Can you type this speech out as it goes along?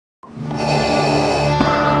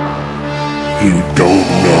You don't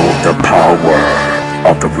know the power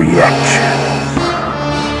of the reaction.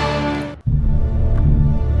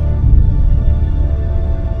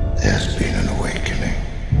 There's been an awakening.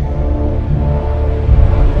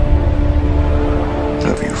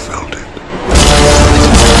 Have you felt it?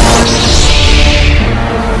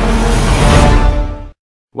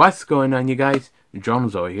 What's going on, you guys?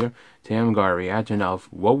 Jonozo here. Today I'm going to reaction of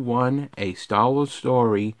Rogue One, a Star Wars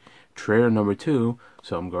story, trailer number 2.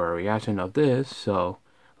 So I'm going to reaction of this. So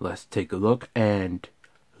let's take a look and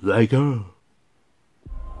let go.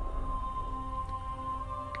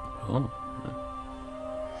 Oh.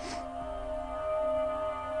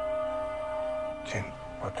 Jin,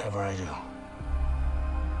 whatever I do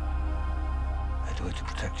it to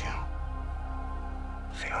protect you.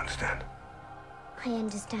 So you understand? I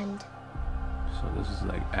understand. So this is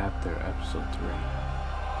like after episode 3.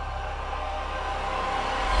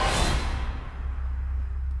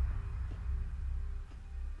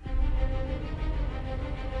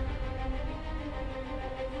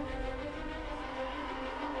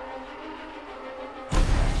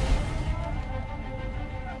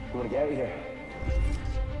 We want to get out of here.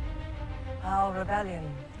 Our rebellion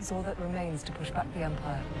is all that remains to push back the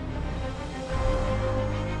Empire.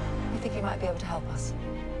 You think you might be able to help us?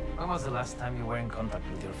 When was the last time you were in contact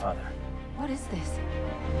with your father? What is this?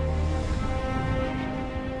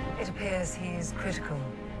 It appears he's critical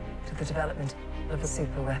to the development of a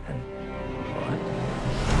super weapon. What?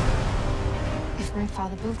 If my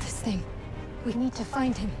father built this thing, we need to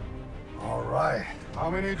find him. All right. How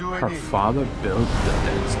many do I Her need? father built the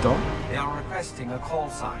Death Star? They are requesting a call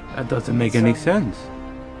sign. That doesn't make any sense.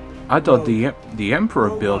 I thought the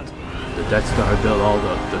Emperor built the Death Star, built all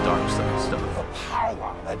the dark side stuff. The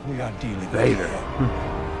power that we are dealing with Vader.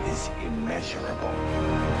 is immeasurable.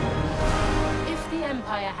 If the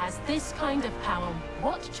Empire has this kind of power,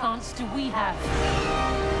 what chance do we have?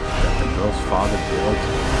 That the girl's father built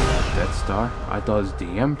the Death Star? I thought it was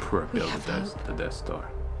the Emperor We built have the Death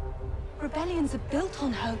Star. Rebellions are built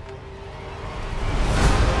on hope.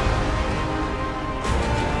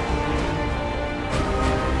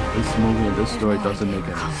 This movie and this story doesn't make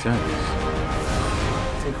any sense.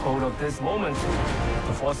 Take hold of this moment.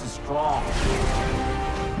 The force is strong.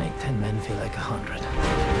 Make 10 men feel like 100.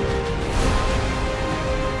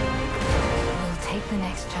 We'll take the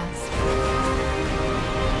next chance.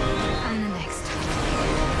 And the next.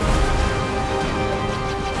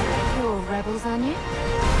 You're all rebels, aren't you?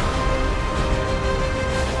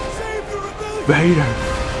 Save the rebellion! Vader!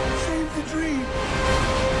 Save the dream!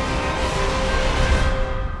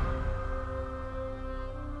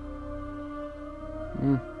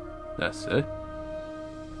 That's it?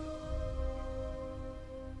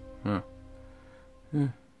 Huh.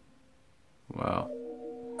 Well,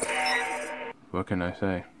 what can I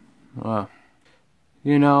say? Well,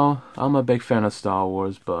 you know, I'm a big fan of Star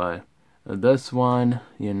Wars, but this one,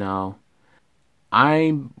 you know,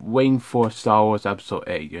 I'm waiting for Star Wars Episode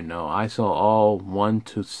 8, you know. I saw all 1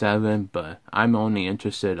 to 7, but I'm only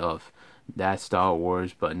interested of that Star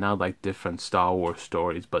Wars, but not like different Star Wars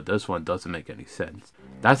stories, but this one doesn't make any sense.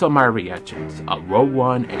 That's all my reactions. Rogue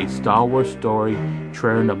One, a Star Wars story,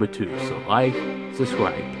 trailer number 2. So like,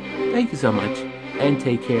 subscribe. Thank you so much, and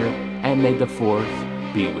take care, and may the Force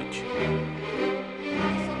be with you.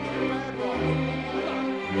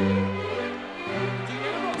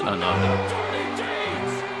 Another.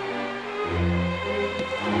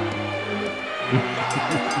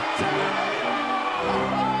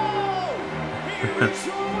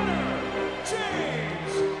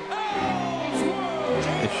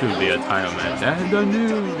 It should be a title match. And the new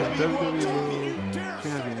WWE